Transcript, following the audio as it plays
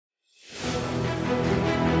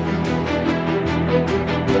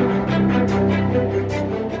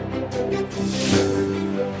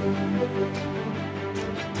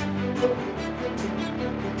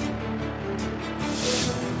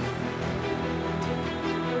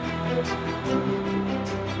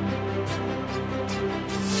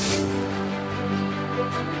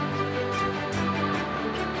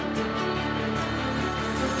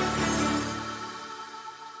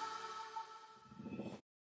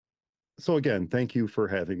So again, thank you for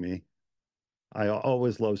having me. I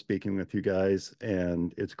always love speaking with you guys,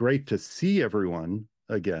 and it's great to see everyone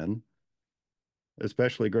again.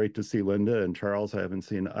 Especially great to see Linda and Charles. I haven't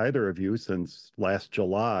seen either of you since last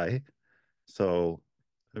July, so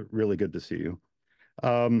really good to see you.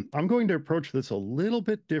 I'm going to approach this a little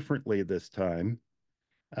bit differently this time.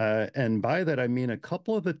 And by that, I mean a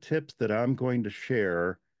couple of the tips that I'm going to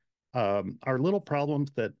share are little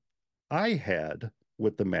problems that I had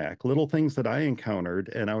with the Mac, little things that I encountered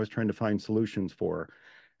and I was trying to find solutions for.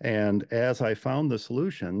 And as I found the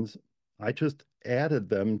solutions, I just added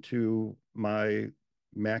them to my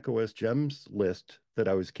Mac OS Gems list that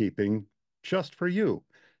I was keeping just for you,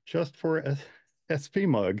 just for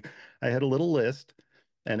SVMUG. I had a little list.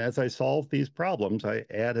 And as I solved these problems, I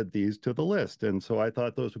added these to the list. And so I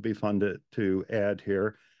thought those would be fun to add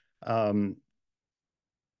here. Um,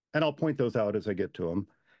 and I'll point those out as I get to them.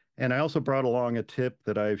 And I also brought along a tip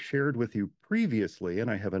that I've shared with you previously,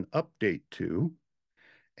 and I have an update to.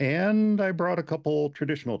 And I brought a couple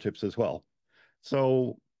traditional tips as well.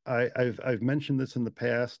 So I've mentioned this in the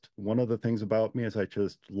past. One of the things about me is I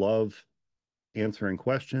just love answering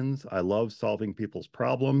questions. I love solving people's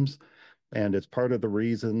problems, and it's part of the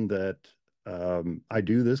reason that I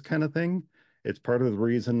do this kind of thing. It's part of the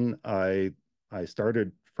reason I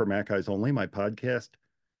started for Mac Eyes Only, my podcast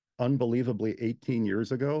unbelievably 18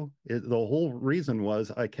 years ago. The whole reason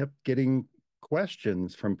was I kept getting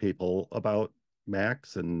questions from people about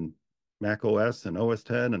Macs and Mac OS and OS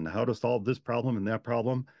 10 and how to solve this problem and that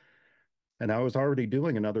problem. And I was already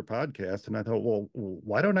doing another podcast. And I thought, well,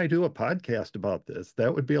 why don't I do a podcast about this?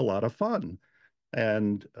 That would be a lot of fun.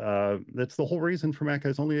 And that's the whole reason for Mac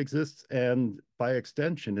OS only exists. And by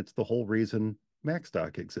extension, it's the whole reason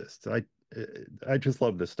Macstock exists. I just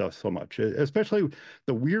love this stuff so much, especially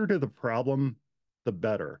the weirder the problem, the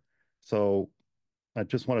better. So I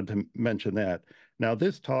just wanted to mention that. Now,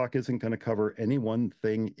 this talk isn't going to cover any one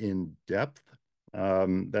thing in depth.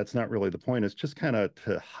 That's not really the point. It's just kind of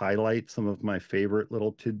to highlight some of my favorite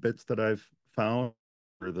little tidbits that I've found,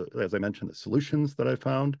 or as I mentioned, the solutions that I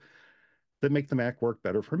found that make the Mac work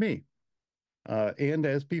better for me. And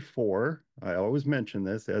as before, I always mention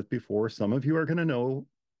this, as before, some of you are going to know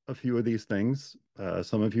a few of these things.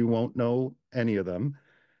 Some of you won't know any of them.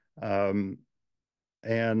 Um,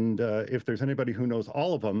 and if there's anybody who knows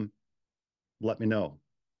all of them, let me know,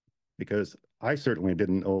 because I certainly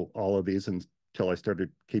didn't know all of these until I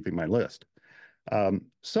started keeping my list.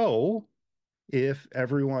 So if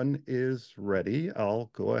everyone is ready, I'll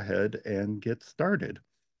go ahead and get started.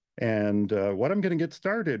 And what I'm going to get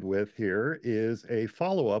started with here is a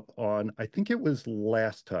follow-up on, I think it was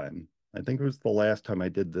last time. I think it was the last time I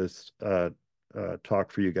did this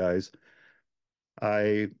talk for you guys.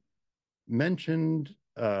 I mentioned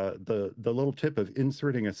the little tip of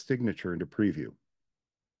inserting a signature into preview.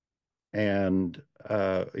 And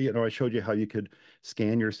I showed you how you could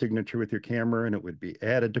scan your signature with your camera and it would be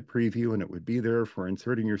added to preview and it would be there for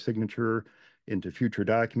inserting your signature into future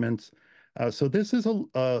documents. So this is a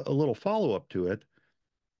little follow-up to it,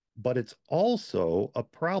 but it's also a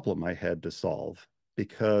problem I had to solve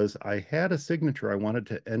because I had a signature I wanted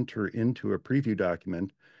to enter into a preview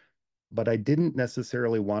document, but I didn't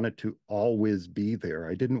necessarily want it to always be there.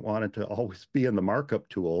 I didn't want it to always be in the markup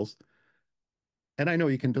tools. And I know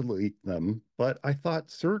you can delete them, but I thought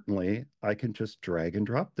certainly I can just drag and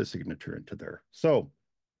drop the signature into there. So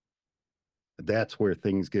that's where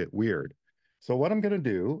things get weird. So what I'm going to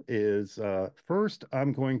do is first,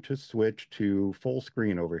 I'm going to switch to full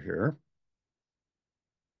screen over here.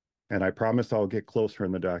 And I promise I'll get closer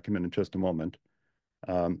in the document in just a moment.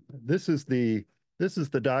 This is the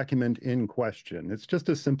document in question. It's just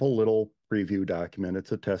a simple little preview document.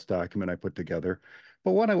 It's a test document I put together.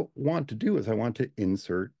 But what I want to do is I want to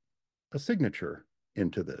insert a signature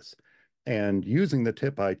into this. And using the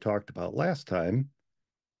tip I talked about last time,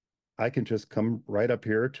 I can just come right up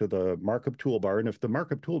here to the markup toolbar. And if the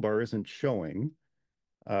markup toolbar isn't showing,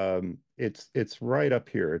 it's right up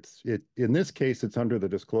here. In this case, it's under the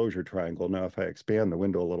disclosure triangle. Now, if I expand the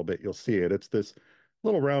window a little bit, you'll see it. It's this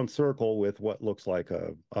little round circle with what looks like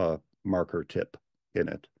a marker tip in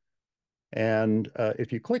it. And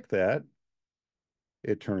if you click that,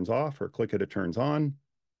 it turns off, or click it, it turns on.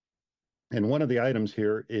 And one of the items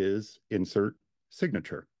here is insert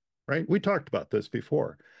signature, right? We talked about this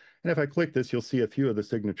before. And if I click this, you'll see a few of the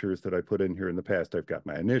signatures that I put in here in the past. I've got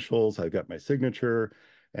my initials, I've got my signature,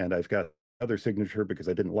 and I've got other signature because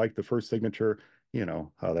I didn't like the first signature. You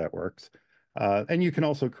know how that works. And you can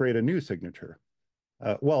also create a new signature.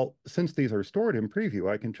 Well, since these are stored in preview,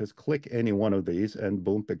 I can just click any one of these and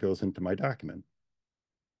boom, it goes into my document.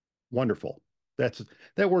 Wonderful. That's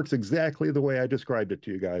that works exactly the way I described it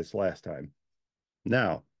to you guys last time.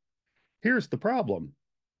 Now, here's the problem.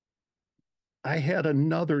 I had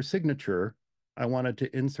another signature I wanted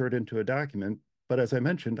to insert into a document, but as I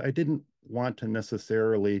mentioned, I didn't want to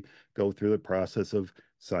necessarily go through the process of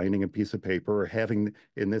signing a piece of paper or having,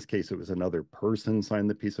 in this case, it was another person sign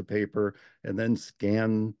the piece of paper and then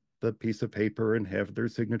scan the piece of paper and have their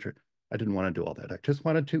signature. I didn't want to do all that. I just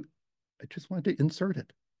wanted to insert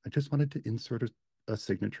it. I just wanted to insert a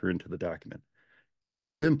signature into the document.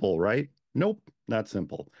 Simple, right? Nope, not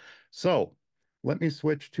simple. So let me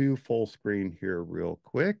switch to full screen here real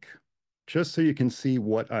quick, just so you can see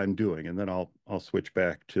what I'm doing, and then I'll switch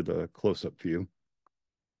back to the close-up view.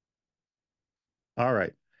 All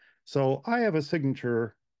right. So I have a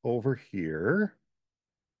signature over here,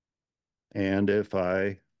 and if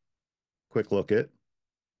I quick look it,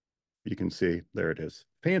 you can see there it is.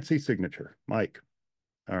 Fancy signature, Mike.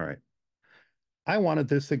 All right. I wanted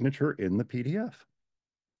this signature in the PDF.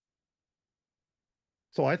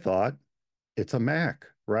 So I thought, it's a Mac,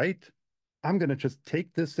 right? I'm going to just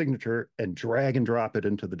take this signature and drag and drop it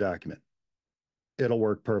into the document. It'll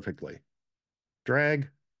work perfectly. Drag,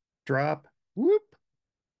 drop, whoop.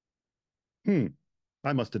 Hmm,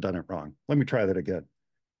 I must have done it wrong. Let me try that again.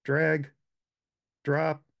 Drag,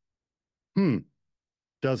 drop. Hmm,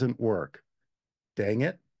 doesn't work. Dang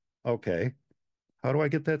it. Okay, how do I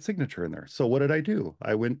get that signature in there? So what did I do?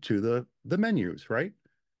 I went to the menus, right?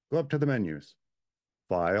 Go up to the menus.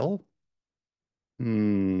 File.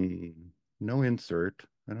 Hmm, no insert.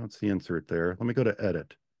 I don't see insert there. Let me go to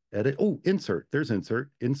edit. Edit. Oh, insert. There's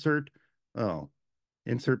insert. Insert. Oh,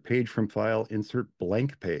 insert page from file, insert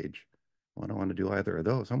blank page. Well, I don't want to do either of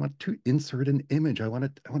those. I want to insert an image. I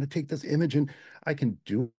want to take this image and I can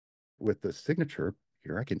do it with the signature.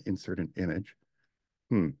 Here, I can insert an image.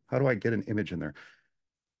 How do I get an image in there?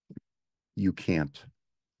 You can't.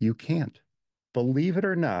 You can't. Believe it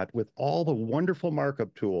or not, with all the wonderful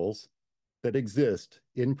markup tools that exist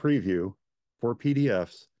in preview for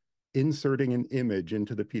PDFs, inserting an image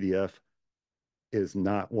into the PDF is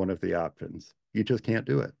not one of the options. You just can't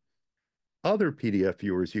do it. Other PDF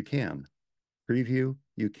viewers, you can. Preview,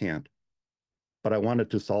 you can't. But I wanted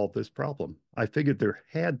to solve this problem. I figured there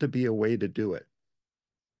had to be a way to do it.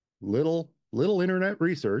 Little little internet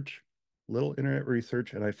research,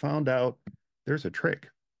 and I found out there's a trick.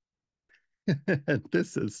 And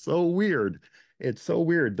this is so weird. It's so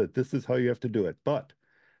weird that this is how you have to do it. But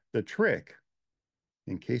the trick,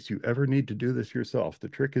 in case you ever need to do this yourself, the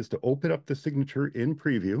trick is to open up the signature in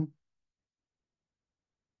preview.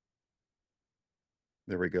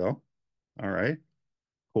 There we go. All right,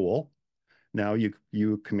 cool. Now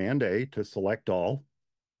you Command A to select all.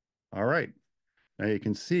 All right. Now you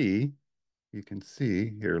can see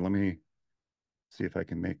here. Let me see if I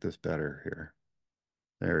can make this better here.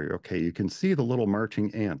 There, okay. You can see the little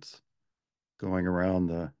marching ants going around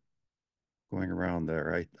going around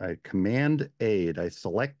there. I Command A, I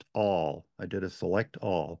select all. I did a select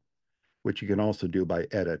all, which you can also do by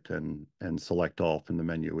edit and select all from the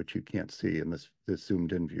menu, which you can't see in this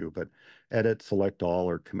zoomed in view, but edit, select all,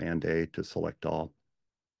 or Command A to select all.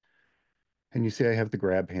 And you see I have the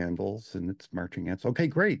grab handles and it's marching ants. Okay,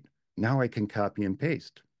 great. Now I can copy and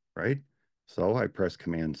paste, right? So I press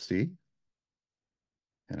Command C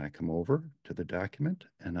and I come over to the document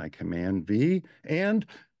and I Command V and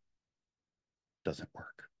doesn't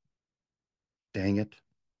work. Dang it.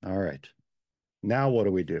 All right. Now what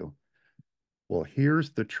do we do? Well,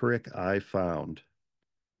 here's the trick I found.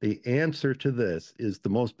 The answer to this is the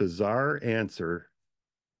most bizarre answer.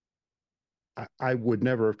 I would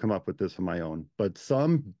never have come up with this on my own, but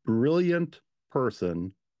some brilliant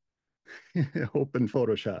person open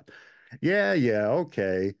Photoshop. Yeah,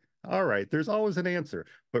 okay. All right. There's always an answer.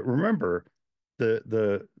 But remember,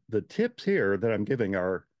 the tips here that I'm giving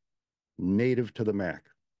are native to the Mac.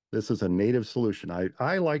 This is a native solution.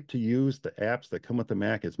 I like to use the apps that come with the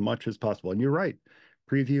Mac as much as possible. And you're right.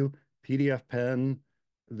 Preview, PDF Pen,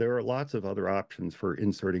 there are lots of other options for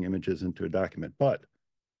inserting images into a document, but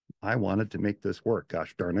I wanted to make this work.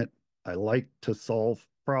 Gosh darn it. I like to solve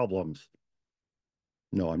problems.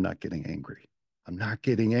 No, I'm not getting angry. I'm not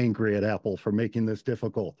getting angry at Apple for making this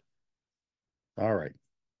difficult. All right.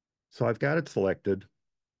 So I've got it selected.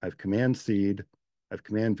 I've Command C'd. I've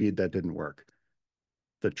Command V'd. That didn't work.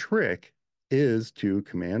 The trick is to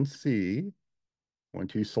Command C.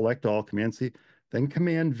 Once you select all, Command C, then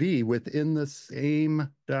Command V within the same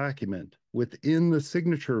document. within the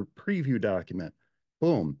signature preview document.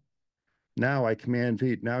 Boom. Now I Command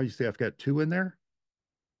V. Now you see I've got two in there.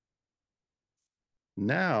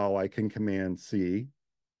 Now I can Command C,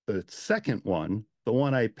 the second one, the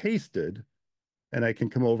one I pasted, and I can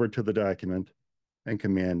come over to the document and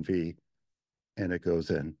Command V, and it goes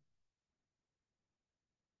in.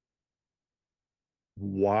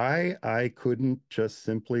 Why I couldn't just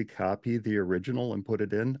simply copy the original and put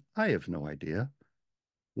it in, I have no idea.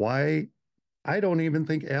 Why? I don't even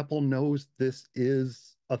think Apple knows this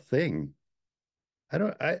is a thing.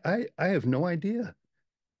 I have no idea.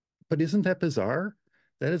 But isn't that bizarre?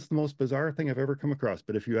 That is the most bizarre thing I've ever come across.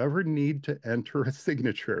 But if you ever need to enter a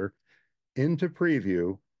signature into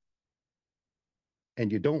preview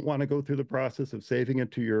and you don't want to go through the process of saving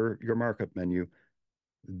it to your markup menu,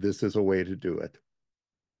 this is a way to do it.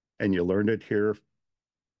 And you learned it here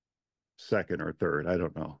second or third. I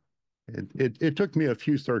don't know. It took me a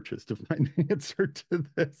few searches to find the answer to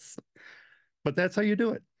this, but that's how you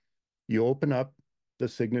do it. You open up the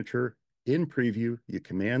signature in preview, you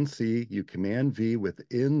Command C, you Command V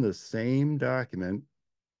within the same document.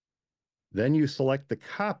 Then you select the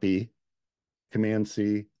copy, Command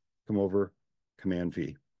C, come over, Command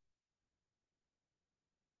V.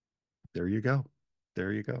 There you go.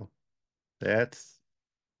 There you go. That's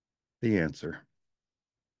the answer.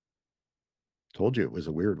 Told you it was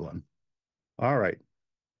a weird one. All right.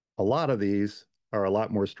 A lot of these are a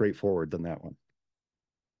lot more straightforward than that one.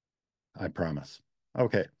 I promise.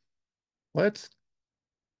 Okay. Let's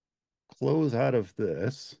close out of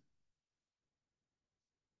this.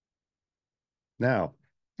 Now,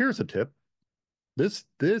 here's a tip. This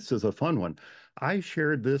is a fun one. I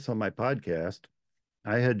shared this on my podcast.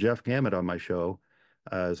 I had Jeff Gamet on my show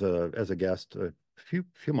as a guest a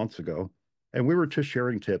few months ago, and we were just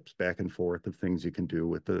sharing tips back and forth of things you can do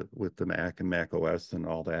with the Mac and Mac OS and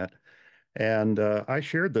all that. And I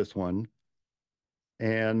shared this one,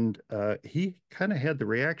 and he kind of had the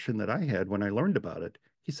reaction that I had when I learned about it.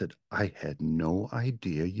 He said, "I had no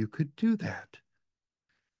idea you could do that."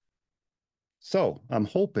 So I'm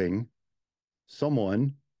hoping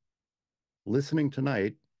someone listening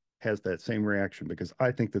tonight has that same reaction because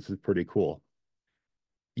I think this is pretty cool.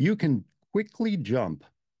 You can quickly jump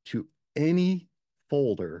to any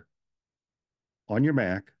folder on your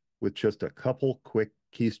Mac with just a couple quick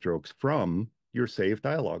keystrokes from your save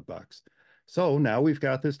dialog box. So now we've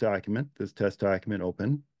got this document, this test document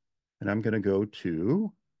open, and I'm going to go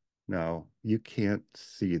to, now you can't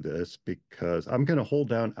see this because I'm going to hold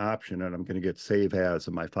down Option and I'm going to get Save As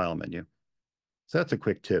in my file menu. So that's a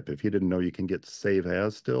quick tip. If you didn't know you can get Save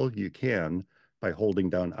As still, you can by holding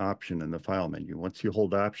down Option in the file menu. Once you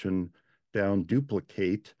hold Option down,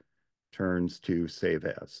 Duplicate turns to Save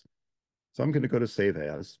As. So I'm going to go to Save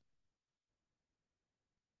As.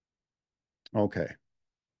 Okay,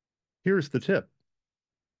 here's the tip.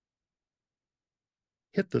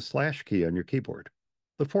 Hit the slash key on your keyboard,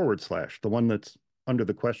 the forward slash, the one that's under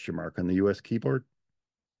the question mark on the US keyboard.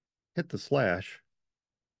 Hit the slash,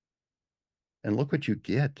 and look what you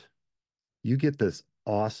get. You get this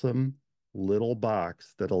awesome little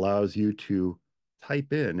box that allows you to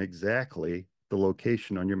type in exactly the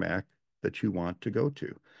location on your Mac that you want to go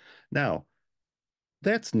to. Now,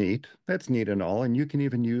 that's neat. That's neat and all. And you can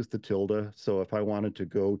even use the tilde. So if I wanted to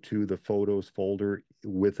go to the photos folder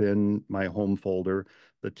within my home folder,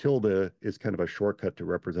 the tilde is kind of a shortcut to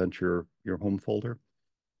represent your home folder.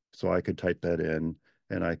 So I could type that in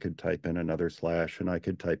and I could type in another slash and I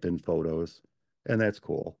could type in photos. And that's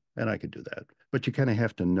cool. And I could do that. But you kind of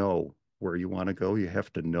have to know where you want to go. You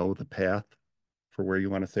have to know the path for where you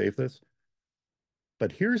want to save this.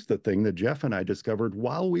 But here's the thing that Jeff and I discovered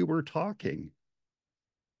while we were talking.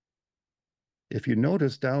 If you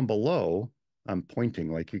notice down below, I'm pointing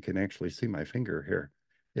like you can actually see my finger here.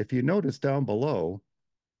 If you notice down below,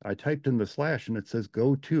 I typed in the slash and it says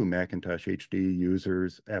go to Macintosh HD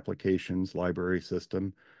users, applications, library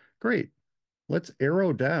system. Great. Let's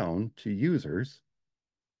arrow down to users.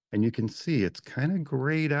 And you can see it's kind of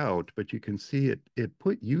grayed out, but you can see it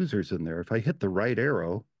put users in there. If I hit the right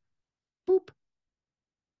arrow, boop,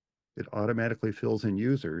 it automatically fills in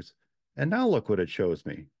users. And now look what it shows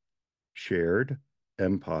me. Shared,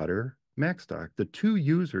 MPotter, Macstock. The two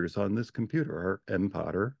users on this computer are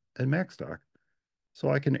MPotter and Macstock. So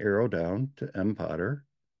I can arrow down to MPotter,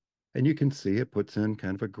 and you can see it puts in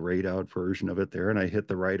kind of a grayed out version of it there. And I hit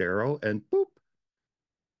the right arrow, and boop,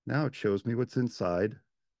 now it shows me what's inside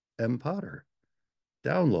MPotter.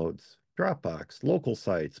 Downloads, Dropbox, local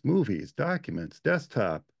sites, movies, documents,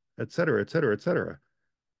 desktop, et cetera, et cetera, et cetera.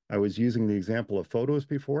 I was using the example of photos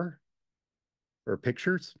before, or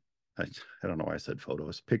pictures. I don't know why I said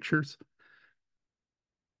photos, pictures.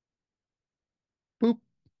 boop.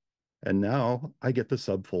 And now I get the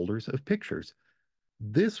subfolders of pictures.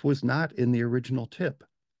 This was not in the original tip,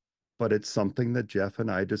 but it's something that Jeff and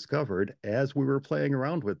I discovered as we were playing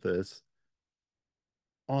around with this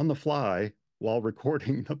on the fly while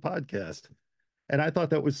recording the podcast. And I thought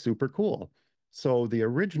that was super cool. So the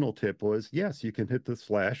original tip was, yes, you can hit the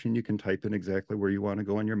slash and you can type in exactly where you want to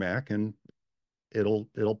go on your Mac, and it'll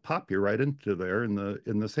pop you right into there in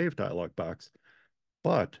the save dialog box.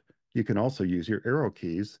 But you can also use your arrow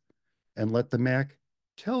keys and let the Mac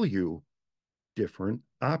tell you different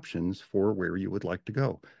options for where you would like to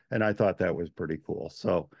go. And I thought that was pretty cool.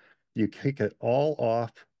 So you kick it all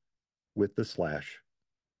off with the slash.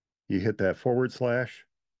 You hit that forward slash,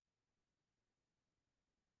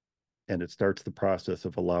 and it starts the process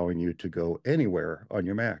of allowing you to go anywhere on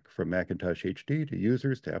your Mac, from Macintosh HD to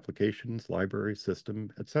users to applications, library, system,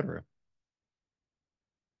 etc.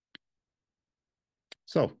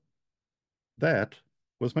 So that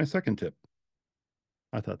was my second tip.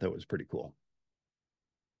 I thought that was pretty cool.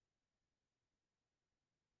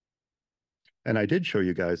 And I did show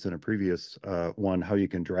you guys in a previous one how you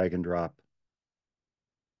can drag and drop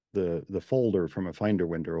the folder from a Finder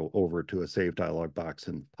window over to a save dialog box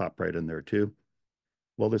and pop right in there too.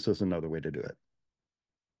 Well, this is another way to do it.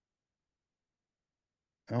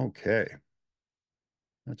 Okay,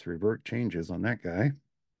 let's revert changes on that guy.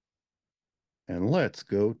 And let's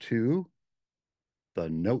go to the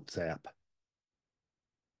Notes app.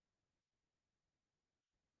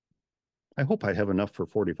 I hope I have enough for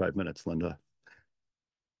 45 minutes, Linda.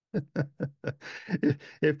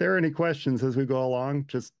 If there are any questions as we go along,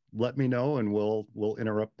 just let me know and we'll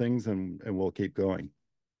interrupt things and we'll keep going.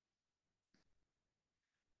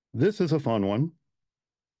 This is a fun one.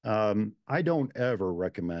 I don't ever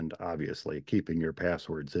recommend, obviously, keeping your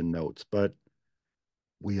passwords in notes, but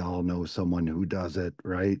we all know someone who does it,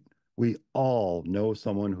 right? We all know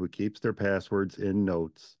someone who keeps their passwords in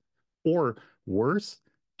notes. Or worse,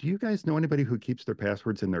 do you guys know anybody who keeps their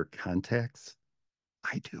passwords in their contacts?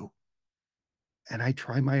 I do. And I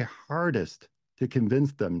try my hardest to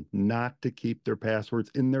convince them not to keep their passwords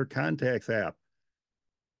in their contacts app,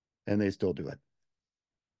 and they still do it.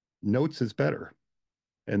 Notes is better.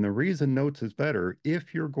 And the reason Notes is better,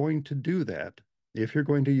 if you're going to do that, if you're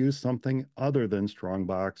going to use something other than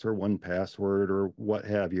Strongbox or 1Password or what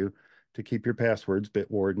have you to keep your passwords,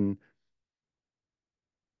 Bitwarden,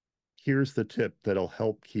 here's the tip that'll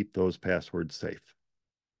help keep those passwords safe.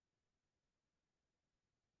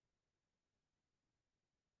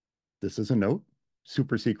 This is a note,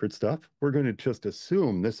 super secret stuff. We're going to just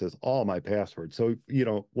assume this is all my passwords. So,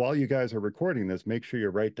 while you guys are recording this, make sure you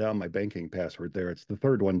write down my banking password there. It's the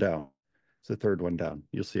third one down. It's the third one down.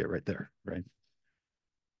 You'll see it right there, right?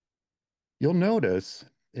 You'll notice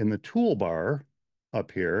in the toolbar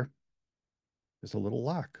up here is a little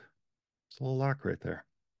lock. It's a little lock right there.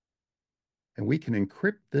 And we can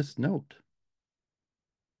encrypt this note.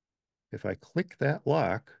 If I click that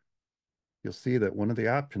lock, you'll see that one of the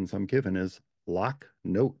options I'm given is lock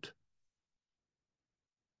note.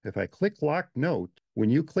 If I click lock note, when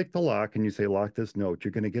you click the lock and you say lock this note,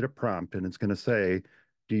 you're going to get a prompt and it's going to say,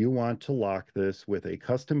 do you want to lock this with a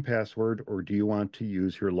custom password or do you want to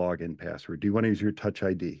use your login password? Do you want to use your Touch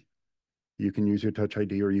ID? You can use your Touch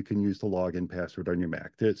ID or you can use the login password on your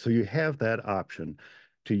Mac. So you have that option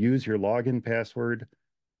to use your login password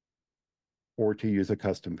or to use a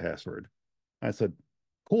custom password. I said,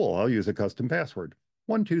 cool, I'll use a custom password.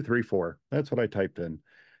 1234. That's what I typed in.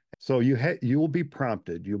 So you will be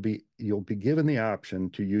prompted. You'll be given the option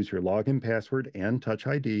to use your login password and Touch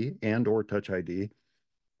ID or Touch ID,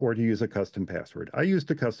 or to use a custom password. I used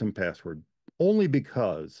a custom password only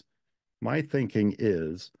because my thinking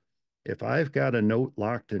is if I've got a note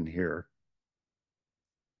locked in here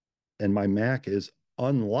and my Mac is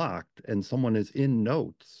unlocked and someone is in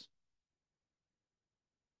notes,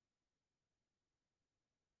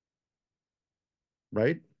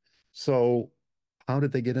 right? So how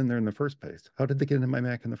did they get in there in the first place? How did they get into my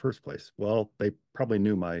Mac in the first place? Well, they probably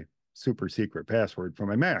knew my super secret password for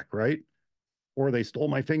my Mac, right? Or they stole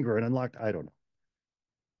my finger and unlocked. I don't know.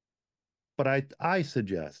 But I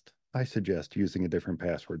suggest using a different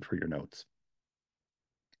password for your notes.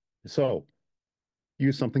 So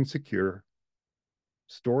use something secure,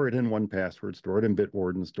 store it in 1Password, store it in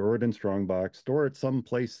Bitwarden, store it in Strongbox, store it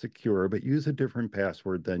someplace secure, but use a different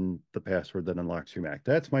password than the password that unlocks your Mac.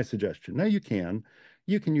 That's my suggestion. Now you can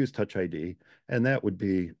use Touch ID, and that would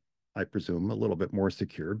be, I presume, a little bit more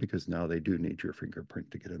secure because now they do need your fingerprint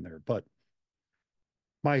to get in there. But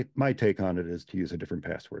my take on it is to use a different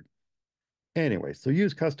password. Anyway, so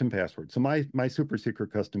use custom password. So my super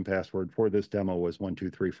secret custom password for this demo was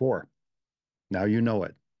 1234. Now you know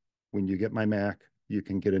it. When you get my Mac, you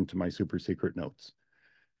can get into my super secret notes.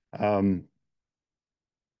 Um,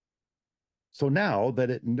 so now that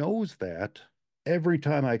it knows that, every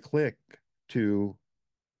time I click to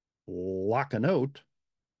lock a note,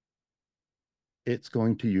 it's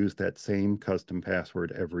going to use that same custom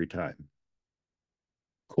password every time.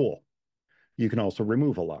 Cool. You can also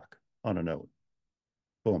remove a lock on a note.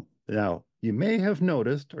 Boom. Now, you may have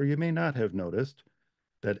noticed, or you may not have noticed,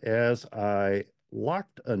 that as I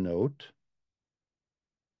locked a note,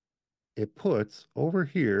 it puts over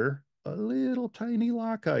here a little tiny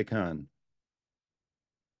lock icon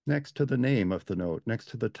next to the name of the note, next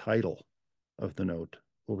to the title of the note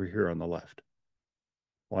over here on the left.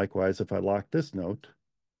 Likewise, if I lock this note,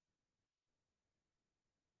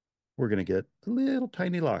 we're going to get a little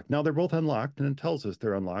tiny lock. Now they're both unlocked, and it tells us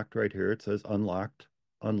they're unlocked right here. It says unlocked,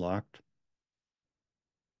 unlocked,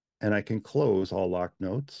 and I can close all locked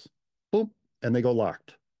notes. Boom, and they go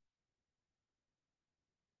locked.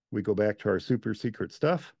 We go back to our super secret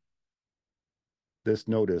stuff. This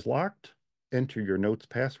note is locked. Enter your note's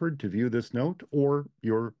password to view this note or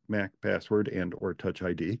your Mac password and or Touch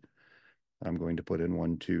ID. I'm going to put in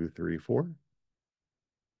 1234,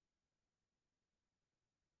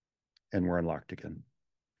 and we're unlocked again.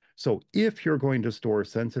 So if you're going to store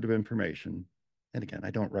sensitive information, and again, I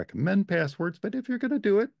don't recommend passwords, but if you're going to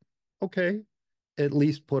do it, okay, at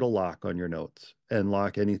least put a lock on your notes and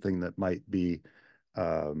lock anything that might be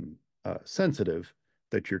sensitive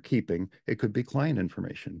that you're keeping. It could be client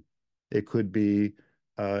information. It could be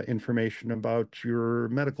information about your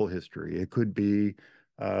medical history. It could be,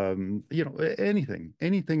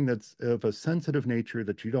 anything that's of a sensitive nature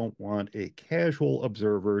that you don't want a casual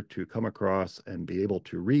observer to come across and be able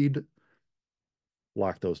to read.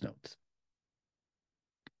 Lock those notes.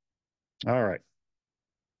 All right.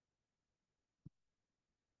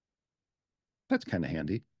 That's kind of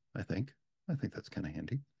handy, I think. I think that's kind of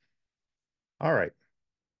handy. All right.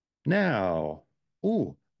 Now,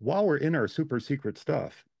 ooh, while we're in our super secret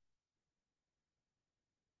stuff,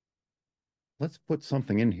 let's put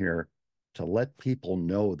something in here to let people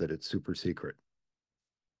know that it's super secret.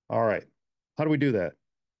 All right. How do we do that?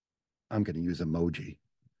 I'm going to use emoji.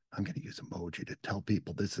 I'm going to use emoji to tell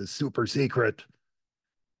people this is super secret.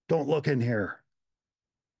 Don't look in here.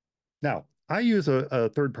 Now, I use a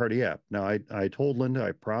third-party app. Now, I told Linda,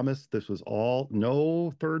 I promised this was all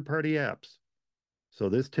no third-party apps. So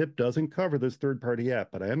this tip doesn't cover this third-party app,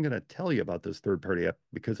 but I am going to tell you about this third-party app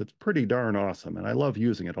because it's pretty darn awesome, and I love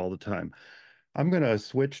using it all the time. I'm going to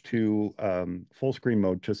switch to full screen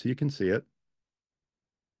mode just so you can see it.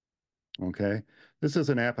 Okay. This is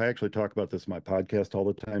an app. I actually talk about this in my podcast all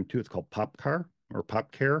the time too. It's called Popcar or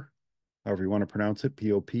Popcare, however you want to pronounce it,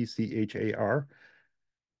 Popchar.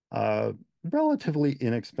 Uh, Relatively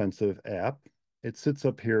inexpensive app. It sits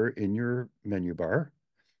up here in your menu bar.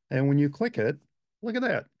 And when you click it, look at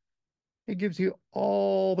that. It gives you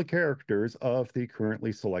all the characters of the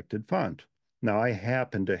currently selected font. Now, I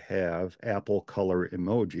happen to have Apple Color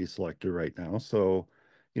emoji selected right now, so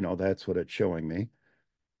that's what it's showing me.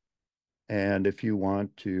 And if you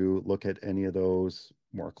want to look at any of those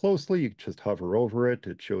more closely, you just hover over it.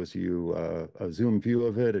 It shows you a zoom view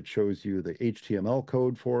of it. It shows you the HTML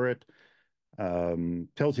code for it.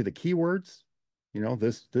 Tells you the keywords.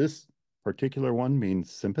 This particular one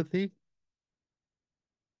means sympathy.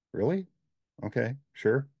 Really? Okay,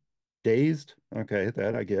 sure. Dazed. Okay,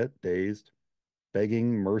 that I get. Dazed.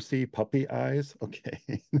 Begging mercy, puppy eyes.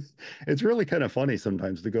 Okay. It's really kind of funny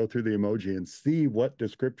sometimes to go through the emoji and see what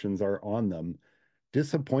descriptions are on them.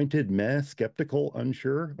 Disappointed, meh, skeptical,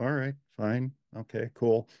 unsure. All right, fine. Okay,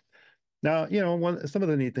 cool. Now, some of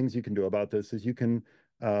the neat things you can do about this is you can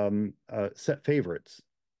set favorites.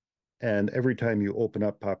 And every time you open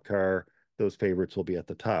up Popcar, those favorites will be at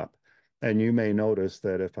the top. And you may notice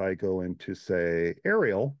that if I go into, say,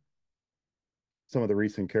 Arial, some of the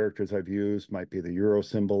recent characters I've used might be the euro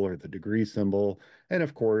symbol or the degree symbol. And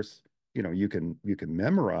of course, you can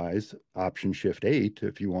memorize Option Shift 8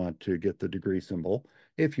 if you want to get the degree symbol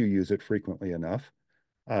if you use it frequently enough.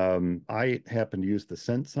 I happen to use the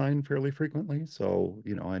cent sign fairly frequently, so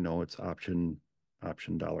I know it's option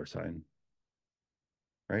dollar sign,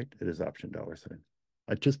 right? It is option dollar sign.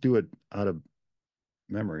 I just do it out of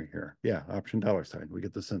memory here. Yeah, option dollar sign. We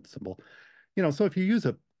get the cent symbol. So if you use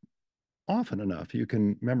it often enough, you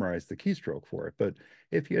can memorize the keystroke for it. But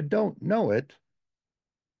if you don't know it,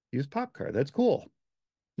 use Popcar. That's cool.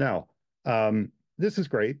 Now, this is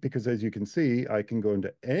great because as you can see, I can go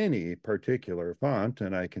into any particular font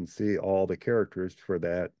and I can see all the characters for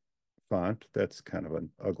that font. That's kind of an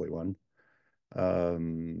ugly one.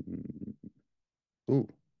 Um, ooh,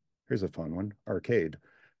 Here's a fun one, arcade.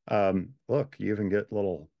 Look, you even get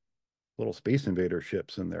little Space Invader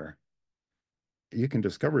ships in there. You can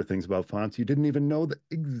discover things about fonts you didn't even know that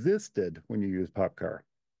existed when you use Popcar.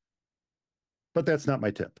 But that's not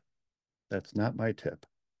my tip. That's not my tip.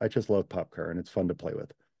 I just love Popcar and it's fun to play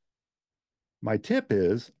with. My tip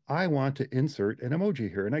is I want to insert an emoji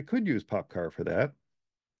here, and I could use Popcar for that,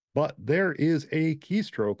 but there is a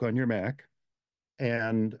keystroke on your Mac.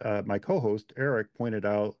 And my co-host, Eric, pointed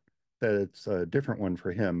out that it's a different one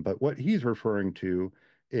for him. But what he's referring to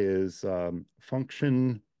is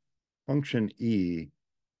function E.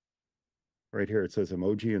 Right here, it says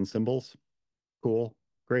emoji and symbols. Cool.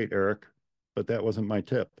 Great, Eric. But that wasn't my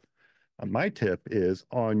tip. My tip is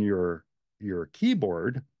on your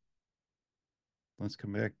keyboard. Let's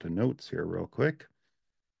come back to notes here real quick.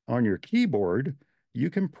 On your keyboard, you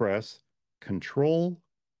can press Control,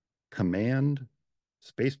 Command,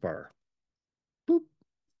 Spacebar. Boop.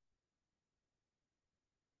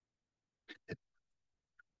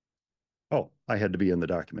 Oh, I had to be in the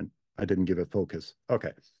document. I didn't give it focus.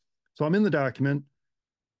 Okay. So I'm in the document,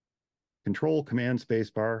 Control, Command,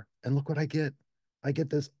 Spacebar, and look what I get. I get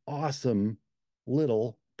this awesome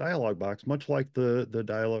little dialog box, much like the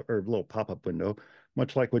dialog or little pop-up window,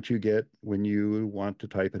 much like what you get when you want to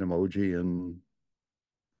type an emoji in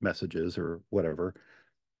messages or whatever.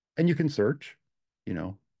 And you can search, you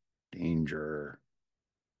know, danger.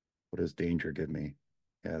 What does danger give me?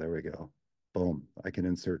 Yeah, there we go. Boom. I can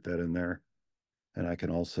insert that in there. And I can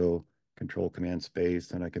also control command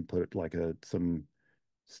space and I can put like some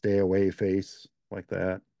stay away face like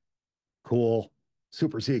that. Cool.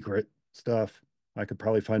 Super secret stuff. I could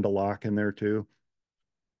probably find a lock in there too.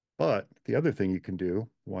 But the other thing you can do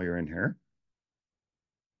while you're in here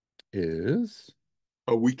is,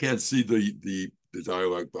 Oh, we can't see the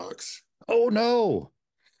dialog box. oh no,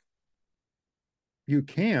 you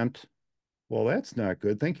can't. Well, that's not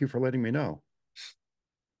good. Thank you for letting me know.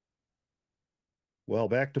 Well,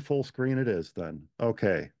 back to full screen it is then.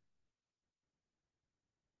 Okay.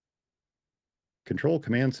 Control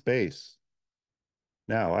command space.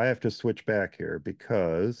 Now I have to switch back here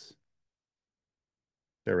because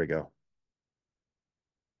there we go.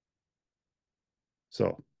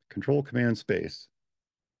 So control command space.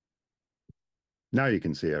 Now you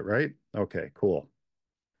can see it, right? Okay, cool.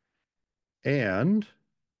 And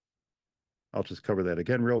I'll just cover that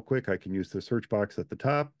again real quick. I can use the search box at the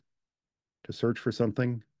top to search for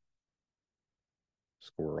something.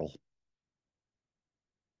 Squirrel.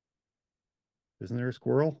 Isn't there a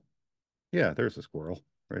squirrel? Yeah, there's a squirrel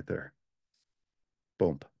right there.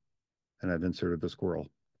 Boom. And I've inserted the squirrel.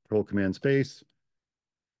 Control command space.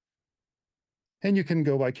 And you can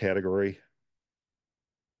go by category,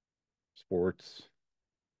 sports,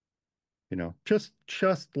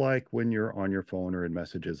 just like when you're on your phone or in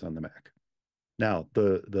messages on the Mac. Now,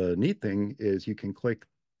 the neat thing is you can click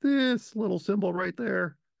this little symbol right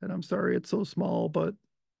there. And I'm sorry it's so small, but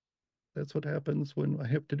that's what happens when I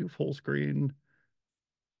have to do full screen.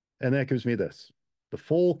 And that gives me this, the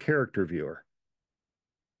full character viewer.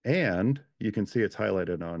 And you can see it's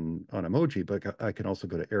highlighted on emoji, but I can also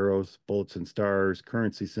go to arrows, bullets and stars,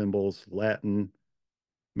 currency symbols, Latin,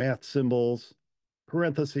 math symbols,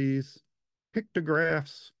 parentheses,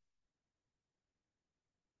 pictographs,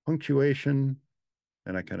 punctuation,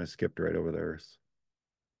 and I kind of skipped right over theirs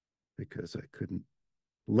because I couldn't.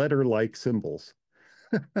 Letter-like symbols.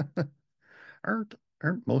 Aren't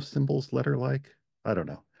most symbols letter-like? I don't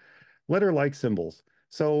know. Letter-like symbols.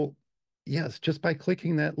 So yes, just by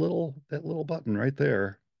clicking that little button right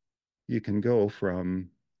there, you can go from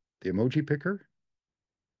the emoji picker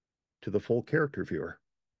to the full character viewer.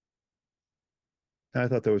 And I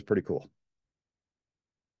thought that was pretty cool,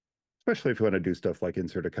 especially if you want to do stuff like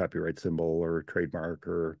insert a copyright symbol or trademark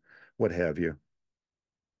or what have you.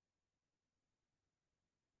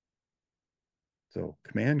 So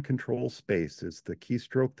Command Control Space is the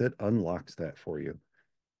keystroke that unlocks that for you,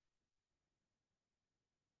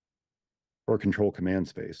 or Control Command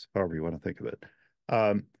Space, however you want to think of it.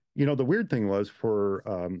 The weird thing was for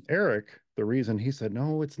Eric, the reason he said,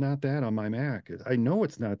 no, it's not that on my Mac. I know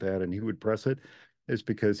it's not that. And he would press it is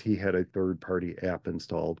because he had a third-party app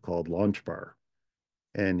installed called LaunchBar.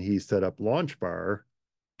 And he set up LaunchBar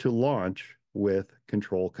to launch with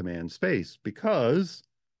Control Command Space because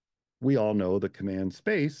we all know the Command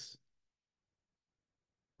Space.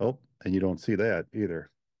 Oh, and you don't see that either.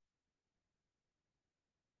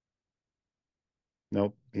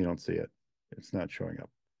 Nope, you don't see it. It's not showing up.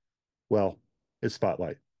 Well, it's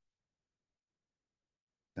Spotlight.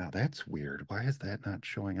 Now that's weird. Why is that not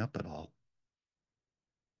showing up at all?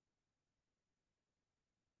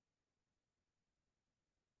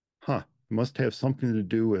 Must have something to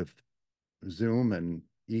do with Zoom and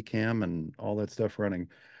Ecamm and all that stuff running.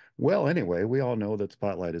 Well, anyway, we all know that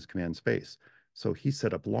Spotlight is command space. So he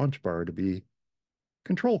set up Launch Bar to be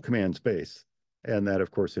control command space. And that, of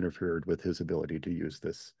course, interfered with his ability to use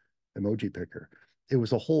this emoji picker. It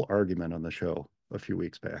was a whole argument on the show a few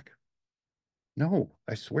weeks back. No,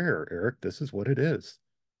 I swear, Eric, this is what it is.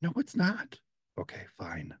 No, it's not. Okay,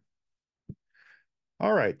 fine.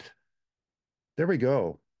 All right, there we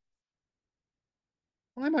go.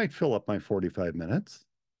 I might fill up my 45 minutes.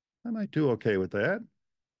 I might do okay with that.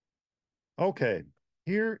 Okay,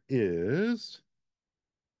 here is,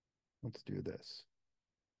 let's do this.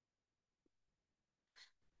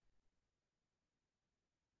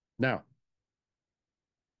 Now,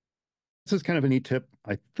 this is kind of a neat tip.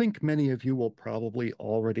 I think many of you will probably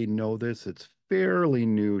already know this. It's fairly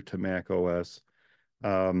new to Mac OS.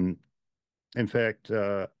 Um, in fact,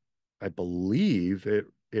 I believe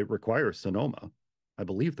it requires Sonoma. I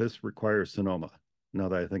believe this requires Sonoma, now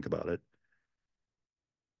that I think about it.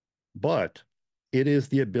 But it is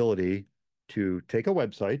the ability to take a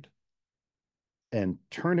website and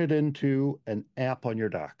turn it into an app on your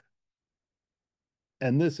dock.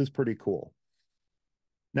 And this is pretty cool.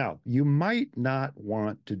 Now, you might not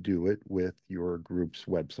want to do it with your group's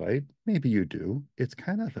website. Maybe you do. It's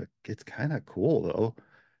kind of cool though.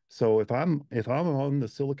 So if I'm on the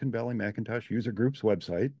Silicon Valley Macintosh user group's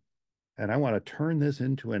website and I want to turn this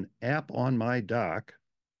into an app on my dock,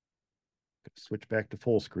 switch back to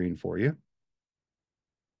full screen for you.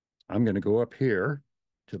 I'm going to go up here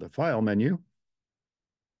to the file menu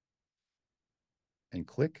and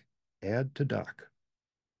click add to dock.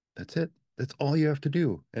 That's it. That's all you have to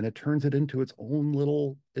do. And it turns it into its own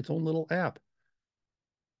little app.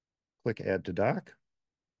 Click add to dock.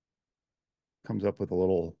 Comes up with a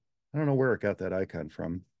little, I don't know where it got that icon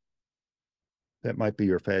from. That might be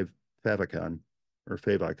your favicon or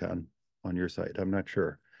favicon on your site. I'm not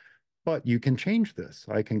sure. But you can change this.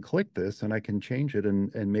 I can click this and I can change it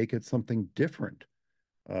and make it something different.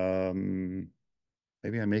 Um,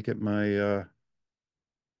 maybe I make it my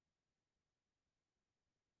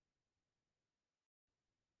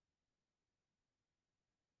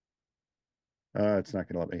it's not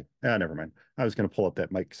going to let me. Never mind. I was going to pull up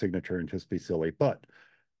that mic signature and just be silly, but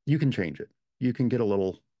you can change it. You can get a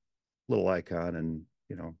little icon and,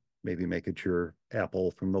 maybe make it your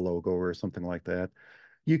Apple from the logo or something like that.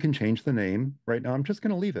 You can change the name. Right now, I'm just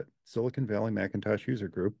going to leave it Silicon Valley Macintosh User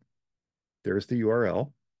Group. There's the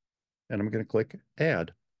URL, and I'm going to click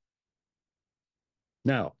add.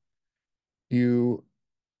 Now, you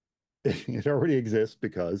it already exists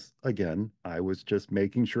because, again, I was just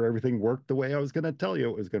making sure everything worked the way I was going to tell you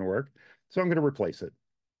it was going to work. So I'm going to replace it.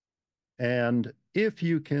 And if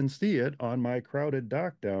you can see it on my crowded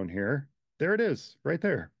dock down here, there it is, right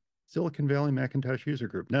there. Silicon Valley Macintosh User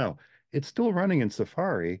Group. Now, it's still running in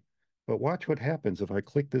Safari, but watch what happens if I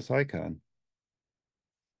click this icon.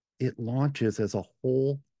 It launches as a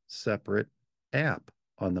whole separate app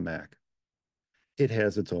on the Mac. It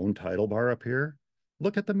has its own title bar up here.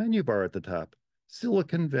 Look at the menu bar at the top.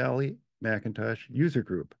 Silicon Valley Macintosh User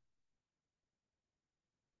Group.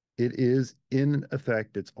 It is, in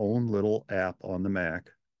effect, its own little app on the Mac,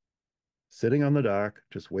 sitting on the dock,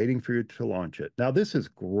 just waiting for you to launch it. Now, this is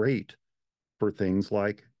great for things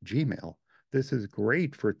like Gmail. This is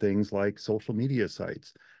great for things like social media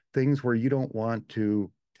sites, things where you don't want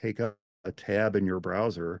to take a tab in your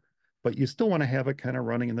browser, but you still want to have it kind of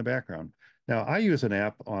running in the background. Now, I use an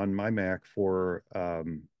app on my Mac for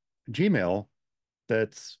Gmail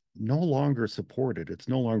that's no longer supported. It's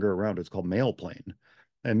no longer around. It's called Mailplane.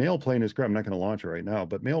 And Mailplane is great. I'm not going to launch it right now,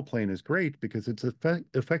 but Mailplane is great because it's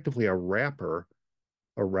effectively a wrapper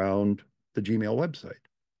around the Gmail website.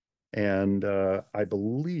 And I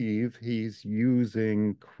believe he's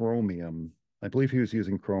using Chromium. I believe he was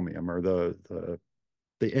using Chromium or the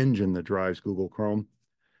engine that drives Google Chrome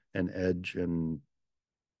and Edge and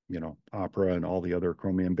Opera and all the other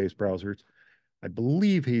Chromium-based browsers. I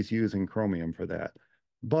believe he's using Chromium for that,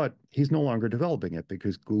 but he's no longer developing it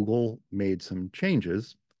because Google made some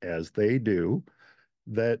changes, as they do,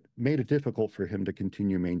 that made it difficult for him to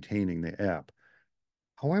continue maintaining the app.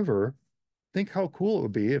 However, think how cool it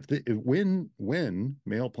would be when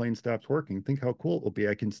Mailplane stops working. Think how cool it will be.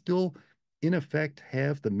 I can still, in effect,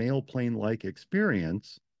 have the Mailplane like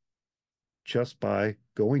experience just by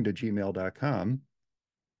going to gmail.com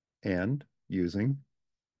and using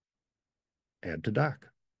add to dock.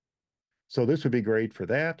 So this would be great for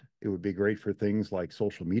that. It would be great for things like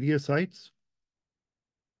social media sites.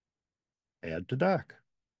 Add to dock.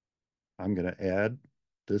 I'm going to add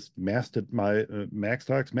this my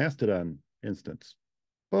Macstock's Mastodon instance.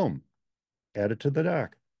 Boom. add it to the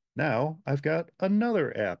dock. Now I've got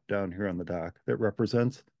another app down here on the dock that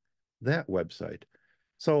represents that website.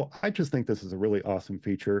 So I just think this is a really awesome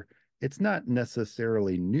feature. It's not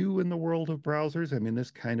necessarily new in the world of browsers. I mean,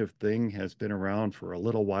 this kind of thing has been around for a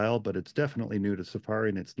little while, but it's definitely new to Safari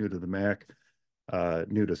and it's new to the Mac,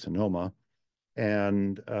 new to Sonoma.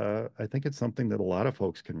 And I think it's something that a lot of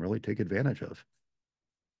folks can really take advantage of.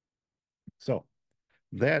 So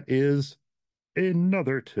that is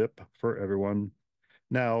another tip for everyone.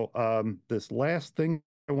 Now, this last thing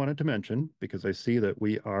I wanted to mention, because I see that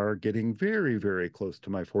we are getting very, very close to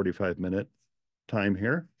my 45-minute time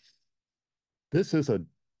here. This is a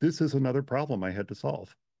this is another problem I had to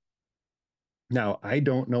solve. Now, I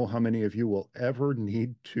don't know how many of you will ever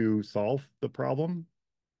need to solve the problem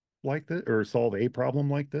like this or solve a problem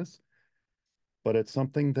like this, but it's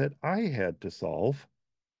something that I had to solve,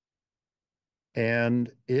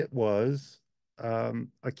 and it was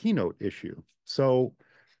a Keynote issue. So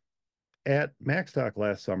at Macstock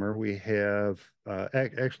last summer, we have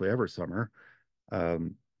actually every summer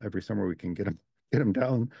we can get him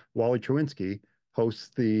down. Wally Chewinski hosts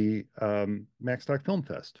the Macstock Film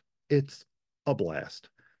Fest. It's a blast,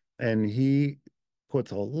 and he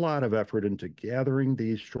puts a lot of effort into gathering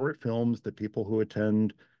these short films that people who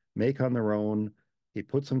attend make on their own. He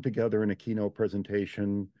puts them together in a keynote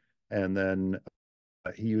presentation, and then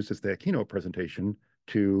he uses that keynote presentation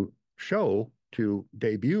to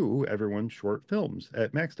debut everyone's short films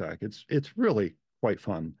at Macstock. It's really quite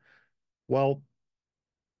fun. Well,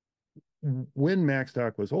 when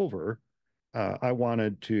Macstock was over, I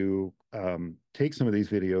wanted to take some of these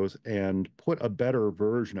videos and put a better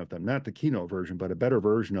version of them, not the keynote version, but a better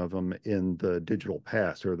version of them in the digital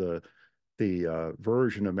pass or the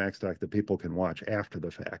version of Macstock that people can watch after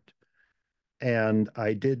the fact. And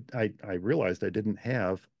I realized I didn't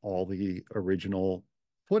have all the original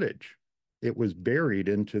footage. It was buried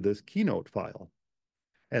into this keynote file.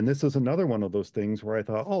 And this is another one of those things where I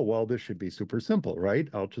thought, oh, well, this should be super simple, right?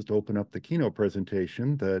 I'll just open up the keynote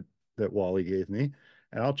presentation that Wally gave me,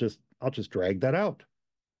 and I'll just drag that out.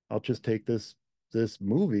 I'll just take this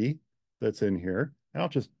movie that's in here, and I'll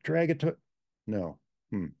just drag it to. No,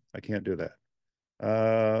 I can't do that.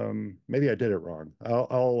 Maybe I did it wrong.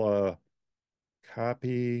 I'll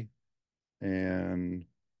copy and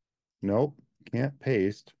nope, can't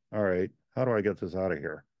paste. All right, how do I get this out of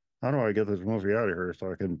here? How do I get this movie out of here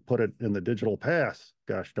so I can put it in the digital pass?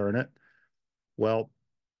 Gosh darn it. Well,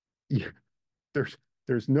 yeah, there's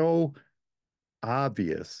there's no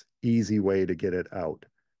obvious easy way to get it out.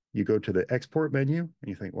 You go to the export menu and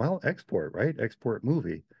you think, well, export, right? Export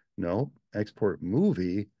movie. No, export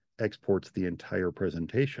movie exports the entire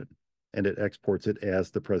presentation and it exports it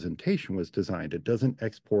as the presentation was designed. It doesn't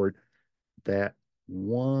export that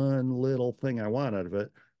one little thing I want out of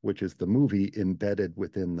it, which is the movie embedded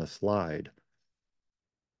within the slide.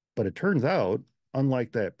 But it turns out,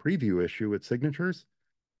 unlike that preview issue with signatures,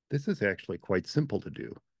 this is actually quite simple to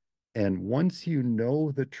do. And once you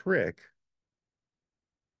know the trick,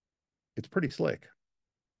 it's pretty slick.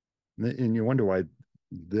 And you wonder why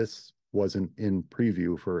this wasn't in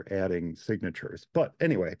preview for adding signatures. But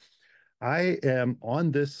anyway, I am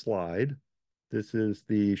on this slide. This is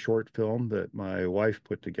the short film that my wife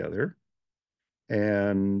put together.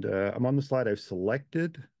 And I'm on the slide. I've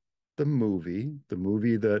selected the movie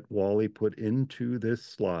that Wally put into this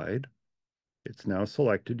slide. It's now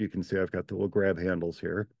selected. You can see I've got the little grab handles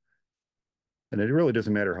here. And it really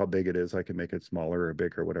doesn't matter how big it is. I can make it smaller or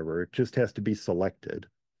bigger or whatever. It just has to be selected.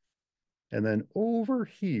 And then over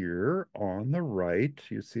here on the right,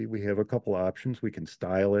 you see we have a couple options. We can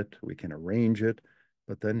style it, we can arrange it.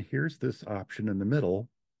 But then here's this option in the middle,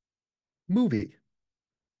 movie.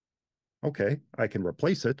 Okay, I can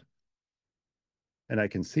replace it and I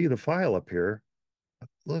can see the file up here.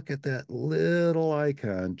 Look at that little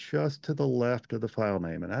icon just to the left of the file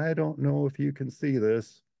name. And I don't know if you can see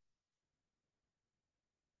this.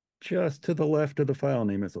 Just to the left of the file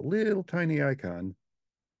name is a little tiny icon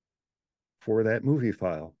for that movie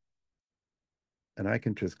file. And I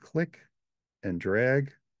can just click and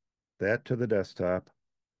drag that to the desktop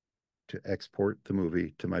to export the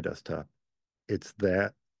movie to my desktop. It's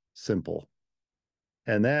that simple.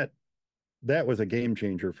 And that was a game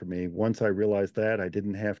changer for me. Once I realized that, I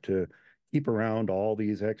didn't have to keep around all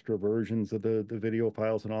these extra versions of the video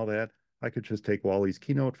files and all that. I could just take Wally's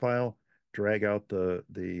Keynote file, drag out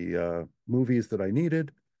the movies that I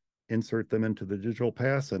needed, insert them into the digital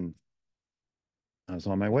pass, and I was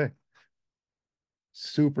on my way.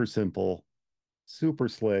 Super simple, super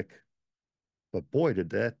slick, but boy, did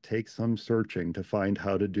that take some searching to find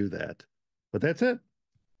how to do that. But that's it.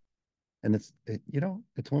 And it's one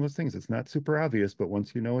of those things. It's not super obvious, but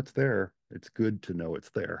once you know it's there, it's good to know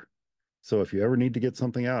it's there. So if you ever need to get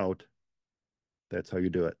something out, that's how you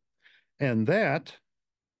do it. And that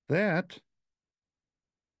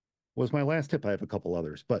was my last tip. I have a couple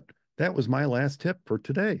others, but that was my last tip for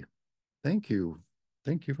today. Thank you.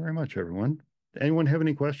 Thank you very much, everyone. Anyone have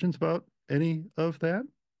any questions about any of that?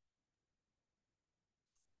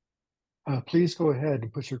 Please go ahead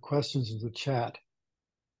and put your questions in the chat.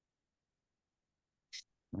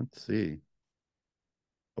 Let's see.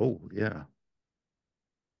 Oh, yeah.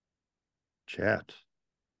 Chat.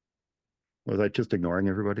 Was I just ignoring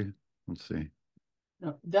everybody? Let's see.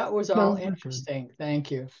 No, that was all No, we're good. interesting. Thank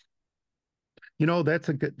you. That's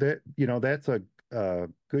a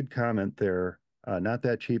good comment there. Not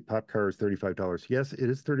that cheap. Pop car is $35. Yes, it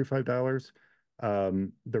is $35.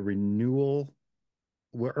 The renewal,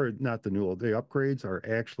 or not the renewal, the upgrades are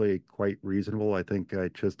actually quite reasonable. I think I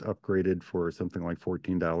just upgraded for something like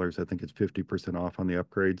 $14. I think it's 50% off on the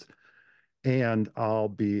upgrades. And I'll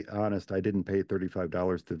be honest, I didn't pay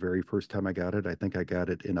 $35 the very first time I got it. I think I got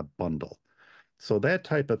it in a bundle. So that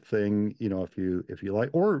type of thing, if you like,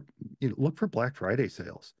 or look for Black Friday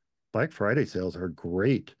sales. Black Friday sales are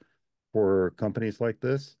great for companies like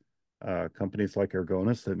this. Companies like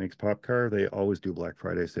Ergonis that makes Pop Car, they always do Black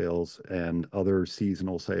Friday sales and other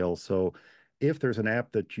seasonal sales. So if there's an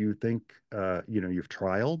app that you think you've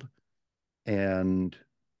trialed and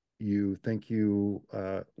you think you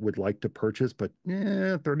would like to purchase, but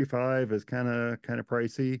 35 is kind of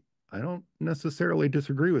pricey. I don't necessarily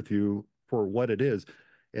disagree with you for what it is.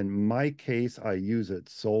 In my case, I use it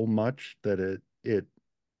so much that it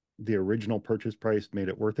the original purchase price made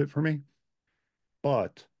it worth it for me.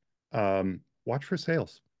 But watch for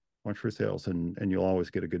sales. Watch for sales and you'll always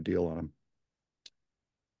get a good deal on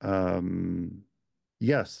them.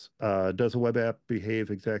 Yes. Does a web app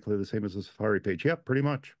behave exactly the same as a Safari page? Yep, pretty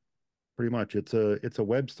much. Pretty much. It's a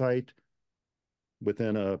website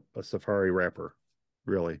within a Safari wrapper,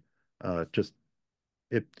 really. Just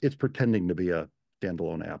it's pretending to be a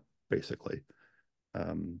standalone app, basically.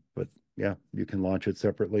 But yeah, you can launch it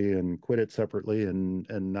separately and quit it separately and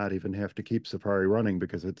not even have to keep Safari running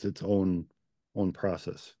because it's its own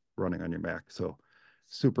process running on your Mac. So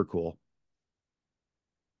super cool.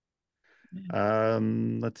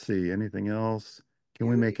 Let's see, anything else? Can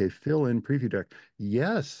we You make a fill-in preview deck?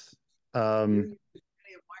 Yes. you Um, use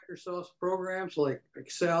any of Microsoft's programs like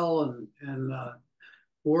Excel and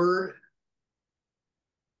Word?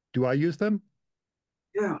 do I use them?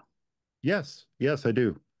 Yeah. Yes, yes, I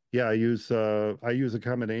do. Yeah, I use a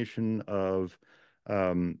combination of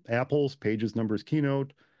Apple's Pages, Numbers,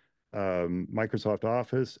 Keynote, Microsoft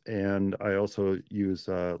Office, and I also use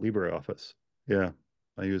LibreOffice. Yeah,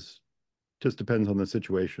 I use just depends on the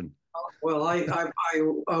situation. Well, I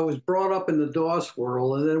was brought up in the DOS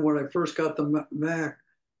world, and then when I first got the Mac,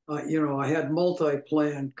 I had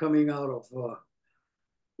multi-plan coming out of,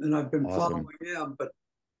 and I've been following Awesome. them, but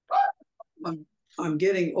I'm I'm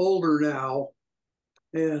getting older now,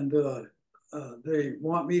 and they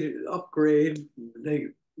want me to upgrade. They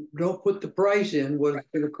don't put the price in what it's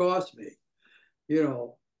going to cost me, you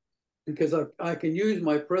know, because I can use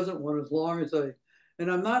my present one as long as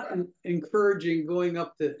and I'm not encouraging going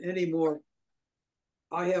up to any more.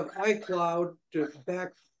 I have iCloud to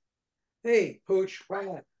back. Hey, Pooch,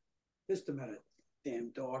 quiet. Just a minute. Damn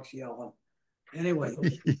dog's yelling. Anyway,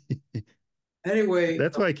 anyway,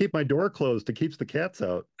 That's why I keep my door closed. It keeps the cats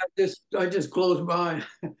out. I just closed mine.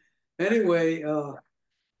 Anyway,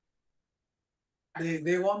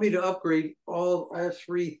 they want me to upgrade all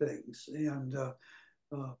three things, and uh,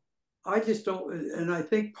 I just don't. And I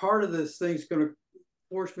think part of this thing's going to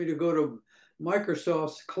force me to go to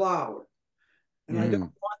Microsoft's cloud, and I don't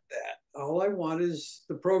Mm, want that. All I want is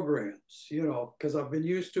the programs, because I've been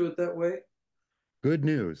used to it that way. good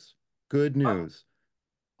news. Good Uh, news.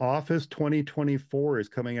 Office 2024 is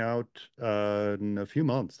coming out in a few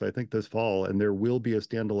months, I think this fall, and there will be a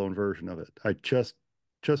standalone version of it. I just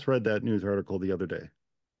read that news article the other day.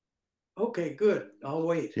 Okay, good. I'll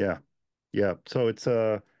wait. Yeah. Yeah. So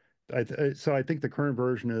I think the current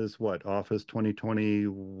version is what, Office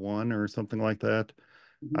 2021 or something like that.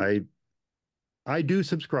 Mhm. I I do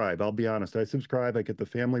subscribe. I'll be honest. I subscribe. I get the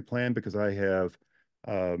family plan because I have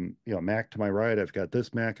Mac to my right. I've got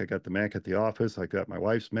this Mac. I got the Mac at the office. I got my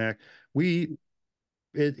wife's Mac. We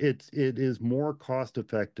it is more cost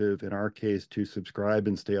effective in our case to subscribe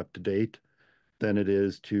and stay up to date than it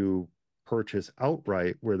is to purchase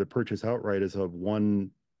outright, where the purchase outright is of one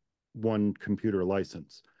computer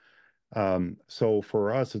license. So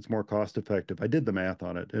for us, it's more cost effective. I did the math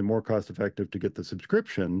on it, and more cost effective to get the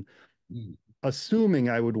subscription assuming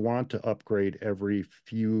I would want to upgrade every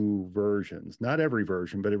few versions, not every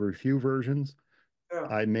version, but every few versions, Yeah.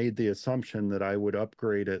 I made the assumption that I would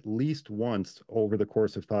upgrade at least once over the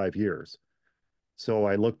course of 5 years. So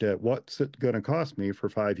I looked at what's it going to cost me for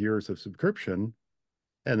 5 years of subscription,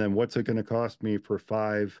 and then what's it going to cost me for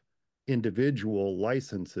five individual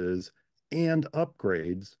licenses and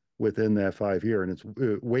upgrades within that 5 year. And it's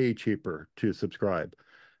way cheaper to subscribe.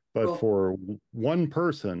 But Well, for one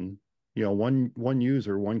person, one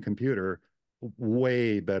user, one computer,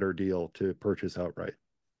 way better deal to purchase outright.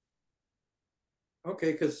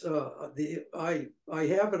 okay, because I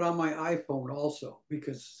have it on my iPhone also,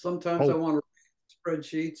 because sometimes I Oh, want to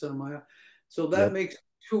spreadsheets on my, so that yep, makes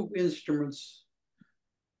two instruments.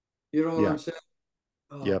 You know what yeah, I'm saying?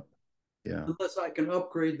 Uh, yep, yeah. Unless I can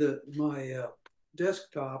upgrade my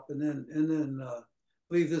desktop and then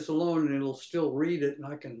leave this alone and it'll still read it and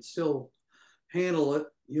I can still handle it.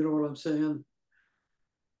 You know what I'm saying?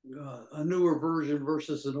 A newer version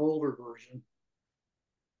versus an older version.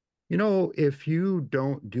 If you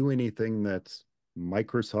don't do anything that's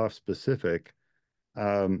Microsoft specific,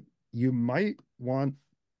 um, you might want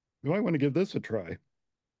to give this a try.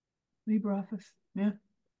 LibreOffice. Yeah.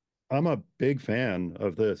 I'm a big fan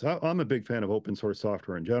of this. I'm a big fan of open source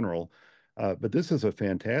software in general, but this is a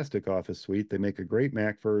fantastic Office suite. They make a great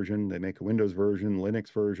Mac version, they make a Windows version,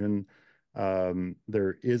 Linux version.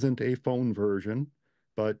 There isn't a phone version,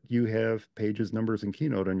 but you have Pages, Numbers, and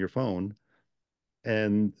Keynote on your phone.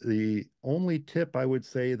 And the only tip I would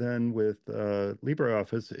say then with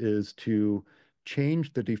LibreOffice is to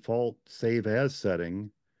change the default save as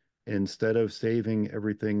setting. Instead of saving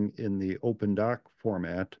everything in the open doc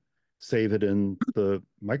format, save it in the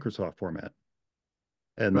Microsoft format.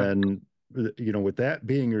 And Right. then, with that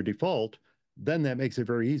being your default, then that makes it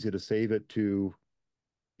very easy to save it to,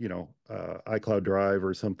 iCloud Drive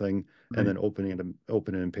or something, and Right. then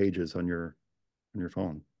open it in Pages on your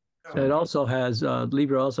phone. Yeah. It So also has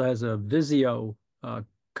Libre also has a Visio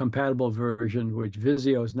compatible version, which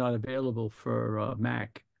Visio is not available for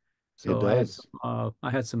Mac. it So does. I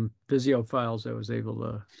had some Visio files I was able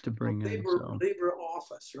to Well, bring in. So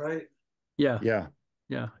LibreOffice, right? yeah, Yeah.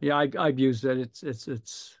 yeah. I've used it.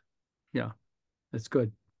 It's yeah, it's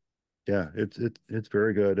good. Yeah. It's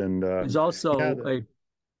very good. And There's yeah, also a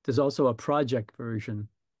there's also a project version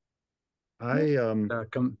I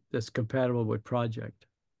that's compatible with project.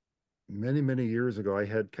 many, many years ago, I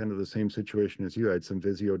had kind of the same situation as you. I had some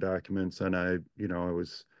Visio documents, and I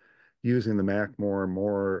was using the Mac more and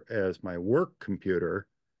more as my work computer.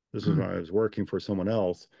 This is when I was working for someone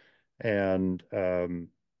else, and I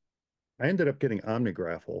ended up getting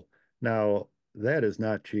OmniGraffle. Now, that is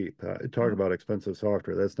not cheap. Talk about expensive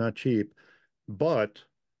software. That's not cheap, but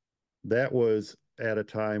that was at a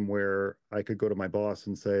time where I could go to my boss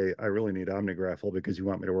and say, I really need OmniGraffle because you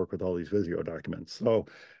want me to work with all these Visio documents. So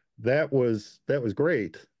that was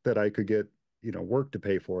great that I could get, work to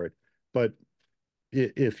pay for it. But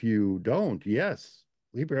if you don't, yes,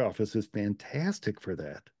 LibreOffice is fantastic for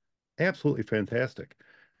that. Absolutely fantastic.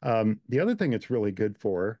 The other thing it's really good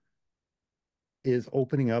for is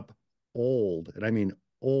opening up old, and I mean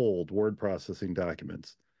old word processing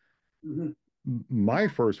documents. Mhm. My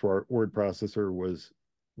first word processor was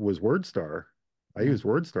WordStar. I Yeah. used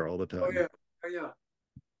WordStar all the Oh time. yeah, oh, yeah,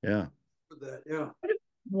 Yeah. for that, yeah.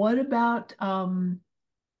 What about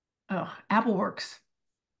AppleWorks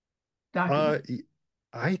Uh, document?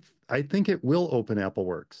 I I think it will open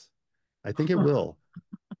AppleWorks. I think it will.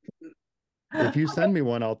 If you send me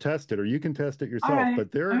one, I'll test it, or you can test it All yourself. right, But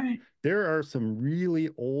all there right. there are some really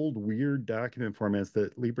old, weird document formats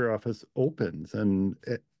that LibreOffice opens, and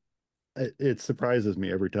it surprises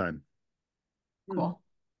me every time. Hmm. Cool.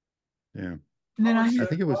 Yeah. And How then I much I have, did that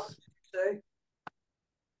think it cost, was, did you say?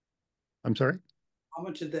 I'm sorry. How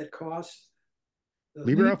much did that cost? The,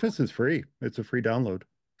 Libre. LibreOffice is free. It's a free download.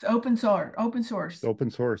 It's open source, open It's source. open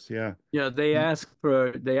source. Yeah. Yeah, they ask for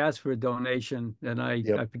a donation, and I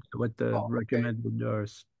Yep. forget what the oh, okay. recommended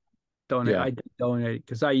was. Donate. Yeah. I did donate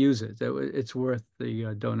because I use it. It's worth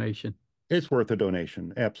the donation. It's worth a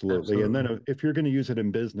donation. Absolutely. And then Absolutely. if you're going to use it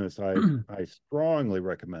in business, I strongly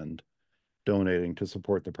recommend donating to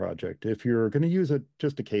support the project. If you're going to use it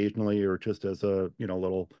just occasionally or just as a,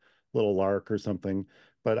 little lark or something,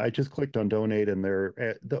 but I just clicked on donate and they're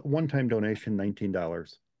at the one-time donation, $19.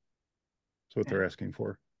 That's what they're Okay. asking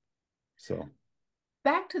for. So,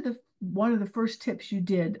 Back to the one of the first tips you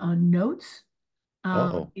did on notes,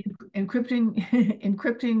 oh, encrypting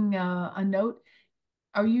encrypting a note.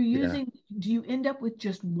 Are you yeah. using, do you end up with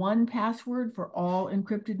just one password for all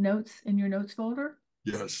encrypted notes in your notes folder?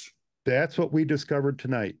 Yes. That's what we discovered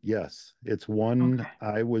tonight. Yes, it's one.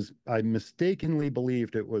 Okay. I mistakenly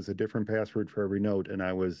believed it was a different password for every note, and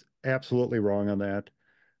I was absolutely wrong on that.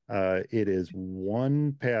 It is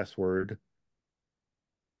one password,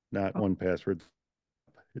 not Oh, one password.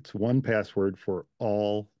 It's one password for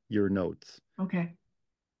all your notes. okay.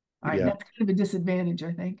 All right. Yeah, That's kind of a disadvantage,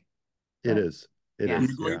 I think. it But is. It yeah,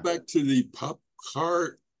 is. Going Yeah. back to the pop car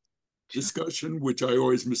sure. discussion, which I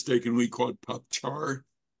always mistakenly called pop char.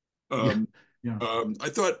 Yeah. Um, Yeah. I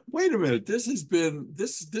thought, wait a minute,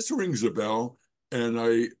 this rings a bell, and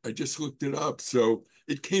I just looked it up. So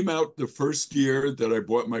it came out the first year that I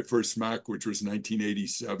bought my first Mac, which was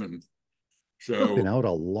 1987. Been So out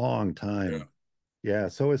a long yeah, time. Yeah.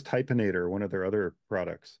 So is Typinator, one of their other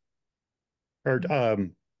products. Or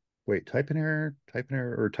wait, Typinator,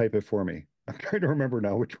 or Type It For Me. I'm trying to remember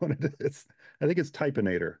now which one it is. I think it's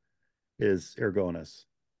Typinator is Ergonis.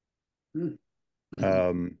 Hmm.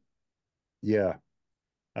 Um, yeah.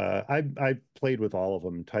 I played with all of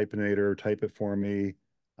them. Typinator, Type It For Me.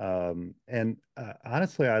 And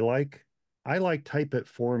honestly, I like Type It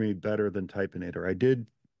For Me better than Typinator. I did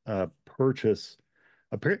purchase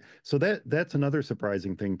a pair. So that's another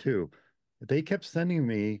surprising thing too. They kept sending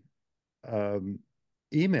me um,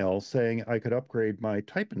 emails saying I could upgrade my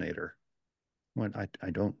Typinator. When I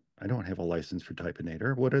don't have a license for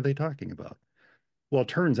Typinator. What are they talking about? Well, it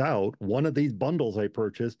turns out one of these bundles I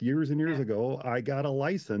purchased years and years ago, I got a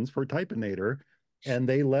license for Typinator, and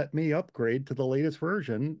they let me upgrade to the latest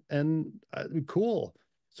version. And cool.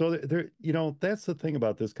 So that's the thing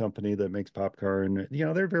about this company that makes popcorn.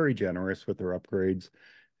 They're very generous with their upgrades.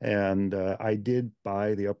 And I did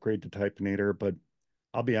buy the upgrade to Typinator, but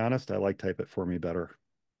I'll be honest, I like Type It For Me better.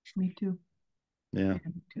 Me too. Yeah. Yeah,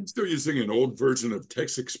 me too. still using an old version of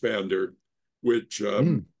Text Expander, which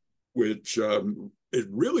Mm. is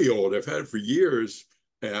really old. I've had it for years,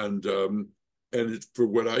 and for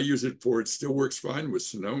what I use it for, it still works fine with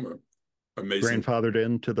Sonoma. Amazing. Grandfathered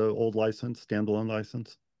into the old license, standalone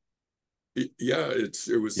license. Yeah,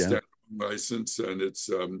 it was Yeah, standard license, and it's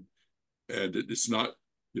not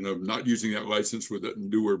not using that license with the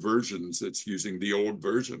newer versions. It's using the old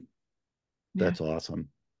version. Yeah. that's awesome.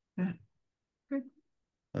 Yeah. Good.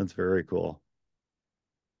 That's very cool.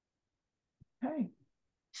 Okay.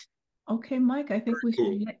 Okay, Mike, I think we should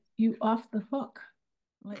Cool. let you off the hook.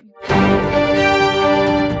 Let you-